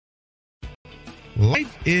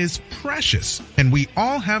Life is precious, and we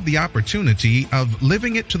all have the opportunity of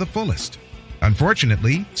living it to the fullest.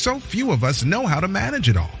 Unfortunately, so few of us know how to manage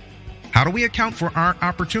it all. How do we account for our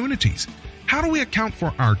opportunities? How do we account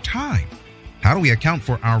for our time? How do we account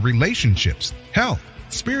for our relationships, health,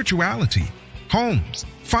 spirituality, homes,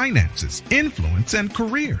 finances, influence, and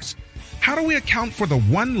careers? How do we account for the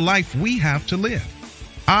one life we have to live?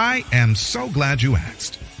 I am so glad you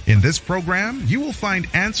asked. In this program, you will find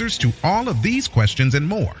answers to all of these questions and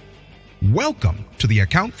more. Welcome to the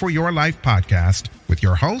Account for Your Life podcast with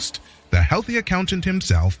your host, the healthy accountant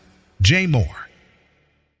himself, Jay Moore.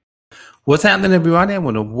 What's happening, everybody? I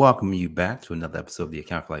want to welcome you back to another episode of the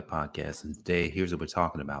Account for Life podcast. And today, here's what we're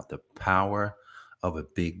talking about: the power of a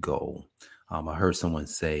big goal. I heard someone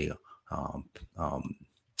say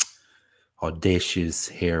audacious,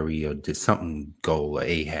 hairy, or something goal, or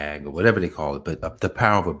AHAG, or whatever they call it, but the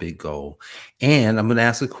power of a big goal. And I'm going to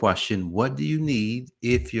ask a question: what do you need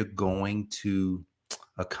if you're going to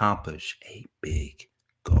accomplish a big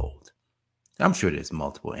goal? I'm sure there's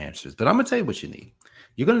multiple answers, but I'm going to tell you what you need.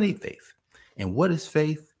 You're going to need faith. And what is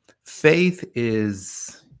faith? Faith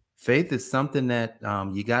is something that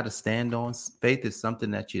you got to stand on. Faith is something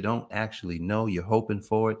that you don't actually know. You're hoping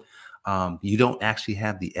for it. You don't actually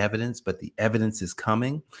have the evidence, but the evidence is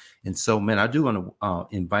coming. And so, man, I do want to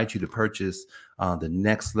invite you to purchase the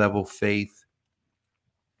Next Level Faith.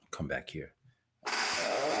 Come back here.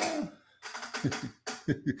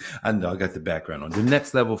 I know I got the background on. The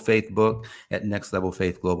Next Level Faith book at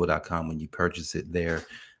nextlevelfaithglobal.com. When you purchase it there,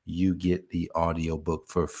 you get the audio book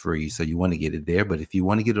for free. So you want to get it there. But if you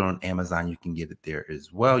want to get it on Amazon, you can get it there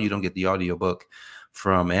as well. You don't get the audio book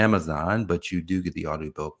from Amazon, but you do get the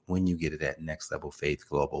audiobook when you get it at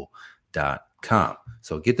nextlevelfaithglobal.com.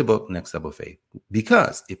 So get the book, Next Level Faith,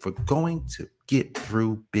 because if we're going to get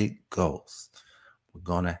through big goals, we're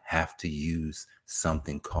going to have to use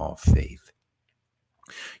something called faith.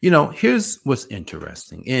 You know, here's what's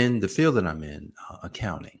interesting. In the field that I'm in,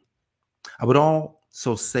 accounting, I would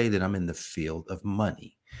also say that I'm in the field of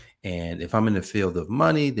money. And if I'm in the field of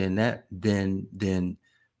money, then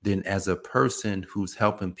as a person who's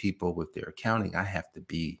helping people with their accounting, I have to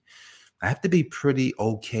be pretty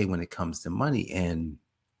okay when it comes to money. And,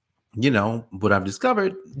 you know, what I've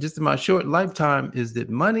discovered just in my short lifetime is that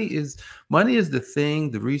money is the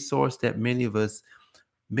thing, the resource that many of us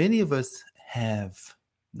have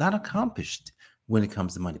not accomplished when it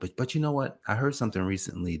comes to money. But you know what? I heard something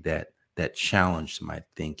recently that challenged my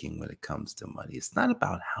thinking when it comes to money. It's not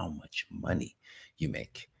about how much money you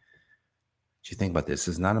make. You think about this,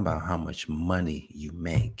 it's not about how much money you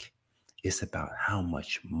make. It's about how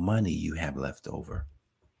much money you have left over.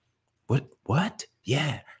 What?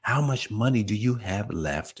 Yeah. How much money do you have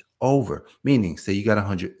left over? Meaning, say you got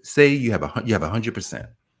 100, say you have 100%.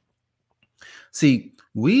 See,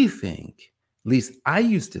 we think, at least I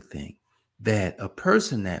used to think, that a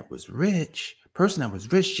person that was rich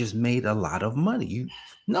just made a lot of money.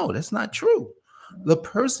 No, that's not true. The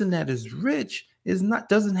person that is rich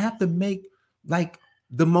doesn't have to make like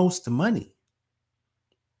the most money.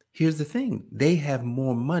 Here's the thing. They have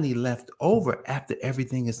more money left over after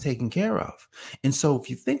everything is taken care of. And so if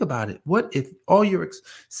you think about it, what if all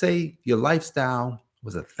say your lifestyle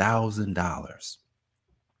was $1,000?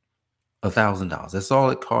 $1,000. That's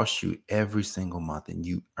all it costs you every single month. And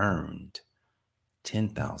you earned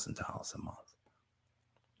 $10,000 a month.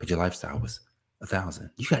 But your lifestyle was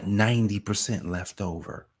 $1,000. You got 90% left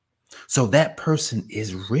over. So that person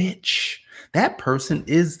is rich. That person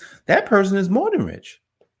is more than rich.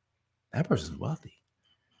 That person is wealthy.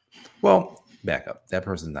 Well, back up. That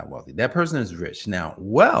person is not wealthy. That person is rich. Now,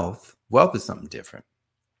 wealth is something different.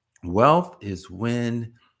 Wealth is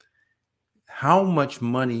how much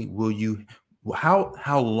money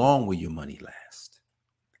how long will your money last?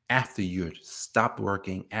 After you're stopped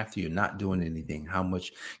working, after you're not doing anything, how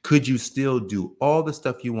much could you still do all the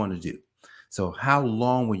stuff you want to do? So how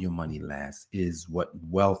long will your money last is what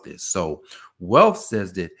wealth is. So wealth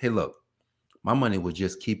says that, hey, look, my money will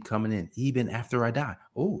just keep coming in even after I die.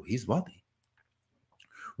 Oh, he's wealthy.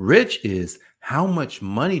 Rich is how much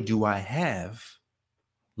money do I have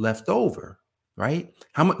left over, right?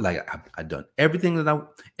 How much, like I've done everything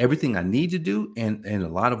I need to do and a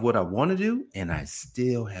lot of what I want to do, and I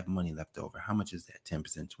still have money left over. How much is that? 10%,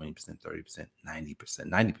 20%, 30%, 90%,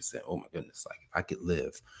 90%. Oh my goodness. Like if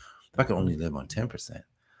I could only live on 10%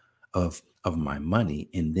 of my money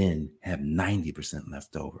and then have 90%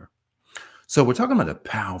 left over. So we're talking about the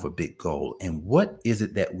power of a big goal and what is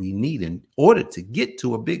it that we need in order to get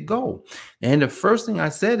to a big goal. And the first thing I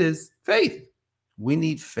said is faith. We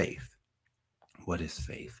need faith. What is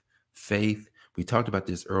faith? Faith, We talked about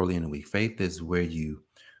this early in the week. Faith is where you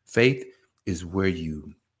take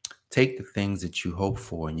the things that you hope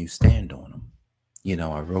for and you stand on them.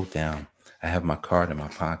 I wrote down, I have my card in my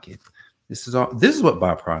pocket. This is what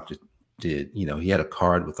Bob Proctor did. He had a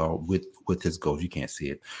card with his goals. You can't see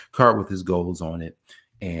it. Card with his goals on it.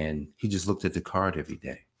 And he just looked at the card every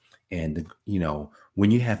day. And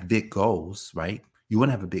when you have big goals, right? You want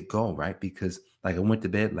to have a big goal, right? Because like I went to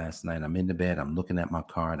bed last night, I'm in the bed, I'm looking at my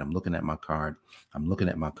card, I'm looking at my card, I'm looking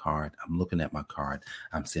at my card, I'm looking at my card.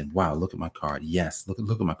 I'm saying, wow, look at my card. Yes, look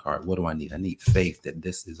at my card. What do I need? I need faith that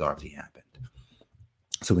this has already happened.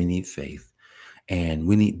 So we need faith and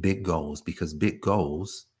we need big goals, because big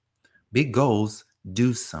goals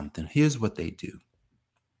do something. Here's what they do.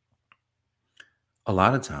 A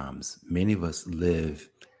lot of times, many of us many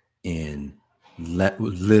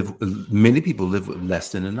people live with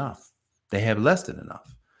less than enough. They have less than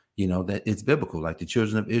enough. That it's biblical. Like the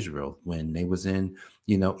children of Israel, when they was in,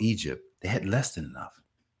 Egypt, they had less than enough.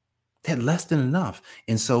 They had less than enough.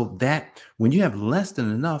 And so that when you have less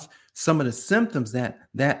than enough, some of the symptoms that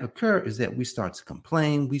occur is that we start to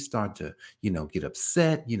complain. We start to, get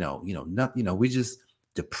upset, we just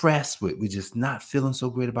depressed. We're just not feeling so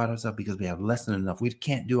great about ourselves because we have less than enough. We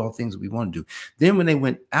can't do all things we want to do. Then when they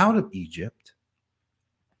went out of Egypt,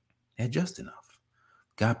 they had just enough.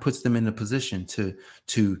 God puts them in a position to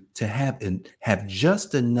have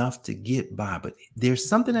just enough to get by. But there's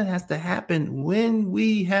something that has to happen when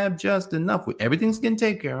we have just enough. Everything's getting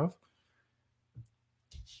taken care of.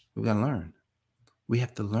 We've got to learn. We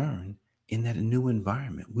have to learn in that new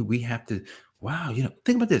environment. We have to,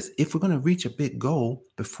 think about this. If we're going to reach a big goal,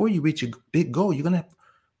 before you reach a big goal, we're going to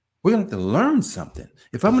have to learn something.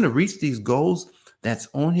 If I'm going to reach these goals that's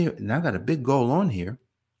on here, and I got a big goal on here,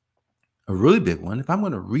 a really big one. If I'm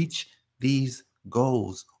going to reach these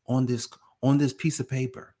goals on this piece of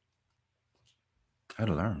paper, I got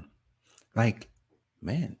to learn. Like,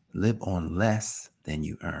 man, live on less than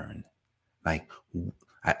you earn. Like,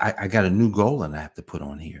 I got a new goal and I have to put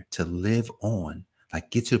on here to live on,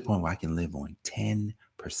 like get to the point where I can live on 10%.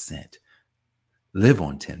 Live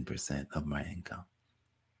on 10% of my income.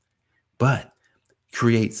 But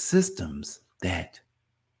create systems that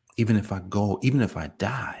even if I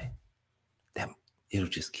die, that it'll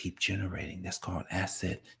just keep generating. That's called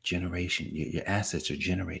asset generation. Your assets are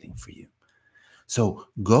generating for you. So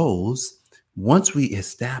goals, once we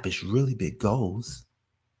establish really big goals,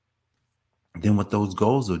 then what those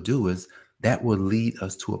goals will do is that will lead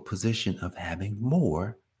us to a position of having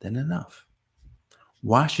more than enough.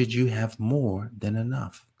 Why should you have more than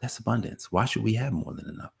enough? That's abundance. Why should we have more than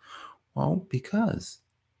enough? Well, because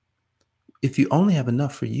if you only have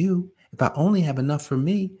enough for you, if I only have enough for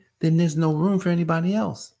me, then there's no room for anybody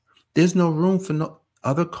else. There's no room for no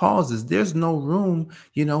other causes. There's no room,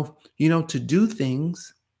 to do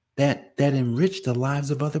things that enrich the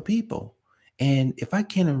lives of other people. And if I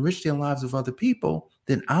can't enrich the lives of other people,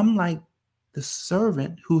 then I'm like the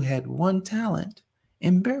servant who had one talent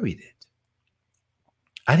and buried it.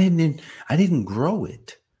 I didn't grow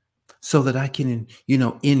it so that I can,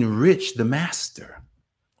 enrich the master.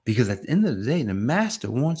 Because at the end of the day, the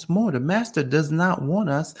master wants more. The master does not want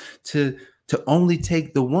us to only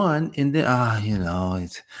take the one and then, I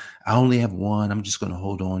only have one. I'm just going to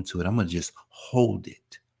hold on to it. I'm going to just hold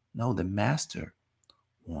it. No, the master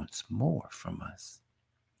wants more from us.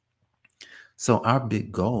 So our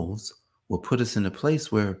big goals will put us in a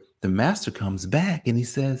place where the master comes back and he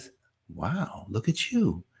says, wow, look at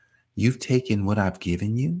you. You've taken what I've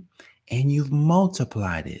given you and you've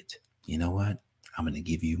multiplied it. You know what? I'm going to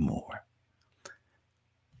give you more.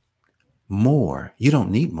 More. You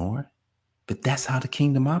don't need more, but that's how the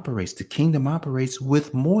kingdom operates. The kingdom operates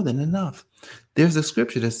with more than enough. There's a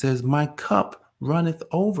scripture that says, my cup runneth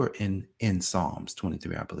over in Psalms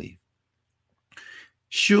 23, I believe.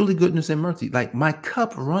 Surely goodness and mercy, like my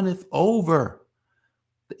cup runneth over.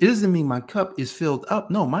 It doesn't mean my cup is filled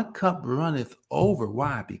up. No, my cup runneth over.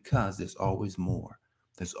 Why? Because there's always more.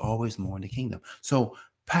 There's always more in the kingdom. So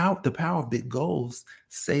the power of big goals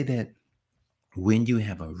say that when you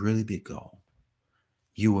have a really big goal,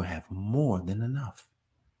 you will have more than enough.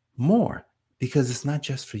 More, because it's not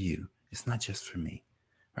just for you. It's not just for me.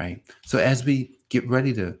 Right. So as we get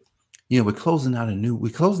ready to, we're closing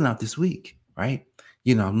out this week. Right.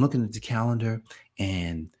 I'm looking at the calendar,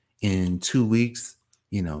 and in 2 weeks,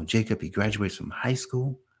 Jacob, he graduates from high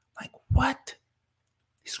school. Like, what?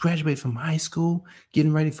 He's graduated from high school,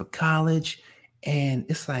 getting ready for college. And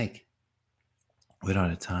it's like, where did all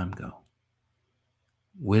the time go?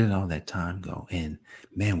 Where did all that time go? And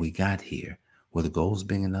man, we got here. Were the goals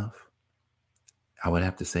big enough? I would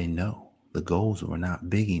have to say no. The goals were not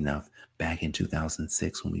big enough back in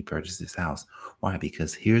 2006 when we purchased this house. Why?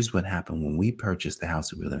 Because here's what happened when we purchased the house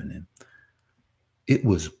that we're living in. It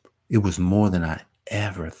was more than I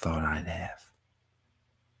ever thought I'd have.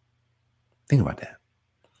 Think about that.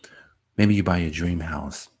 Maybe you buy your dream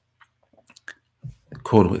house.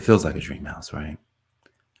 Quote, it feels like a dream house, right?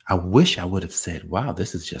 I wish I would have said, wow,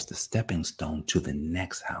 this is just a stepping stone to the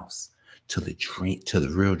next house, to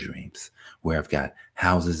the real dreams, where I've got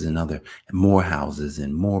houses and more houses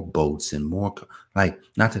and more boats and more,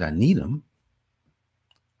 not that I need them,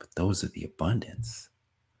 but those are the abundance.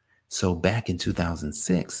 So back in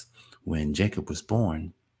 2006, when Jacob was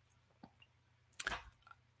born,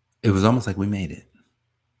 it was almost like we made it.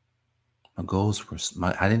 My goals were,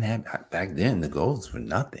 back then, the goals were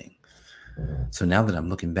nothing. So now that I'm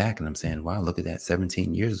looking back and I'm saying, wow, look at that,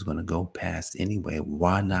 17 years is going to go past anyway.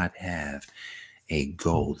 Why not have a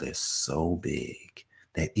goal that's so big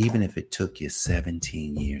that even if it took you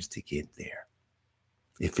 17 years to get there,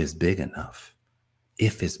 if it's big enough,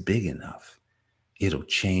 it'll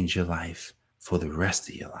change your life for the rest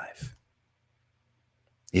of your life.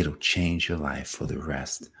 It'll change your life for the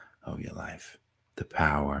rest of your life. The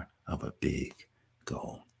power of a big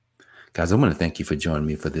goal. Guys, I want to thank you for joining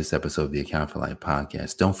me for this episode of the Account for Life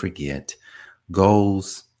podcast. Don't forget,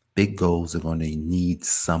 goals, big goals are going to need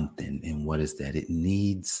something. And what is that? It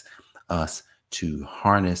needs us to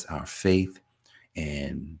harness our faith.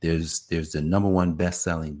 And there's the number one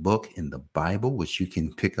best-selling book in the Bible, which you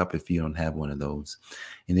can pick up if you don't have one of those.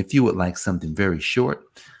 And if you would like something very short,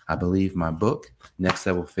 I believe my book, Next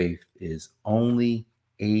Level Faith, is only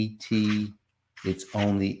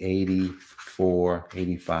 84,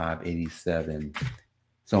 85, 87.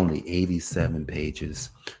 It's only 87 pages.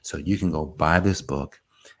 So you can go buy this book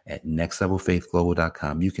at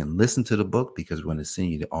nextlevelfaithglobal.com. You can listen to the book because we're going to send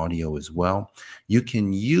you the audio as well. You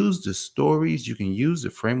can use the stories. You can use the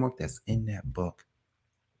framework that's in that book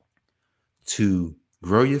to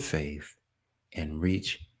grow your faith and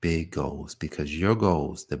reach big goals, because your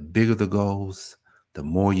goals, the bigger the goals, the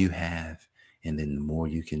more you have, and then the more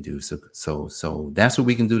you can do. So that's what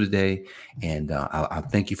we can do today. And I'll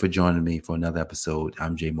thank you for joining me for another episode.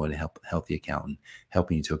 I'm Jay Moore, the Healthy Accountant,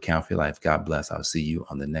 helping you to account for your life. God bless. I'll see you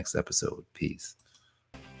on the next episode. Peace.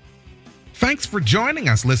 Thanks for joining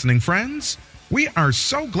us, listening friends. We are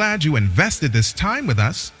so glad you invested this time with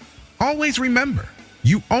us. Always remember,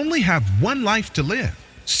 you only have one life to live,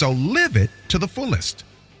 so live it to the fullest.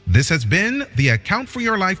 This has been the Account for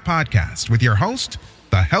Your Life podcast with your host,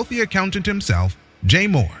 the healthy accountant himself, Jay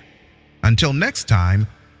Moore. Until next time,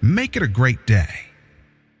 make it a great day.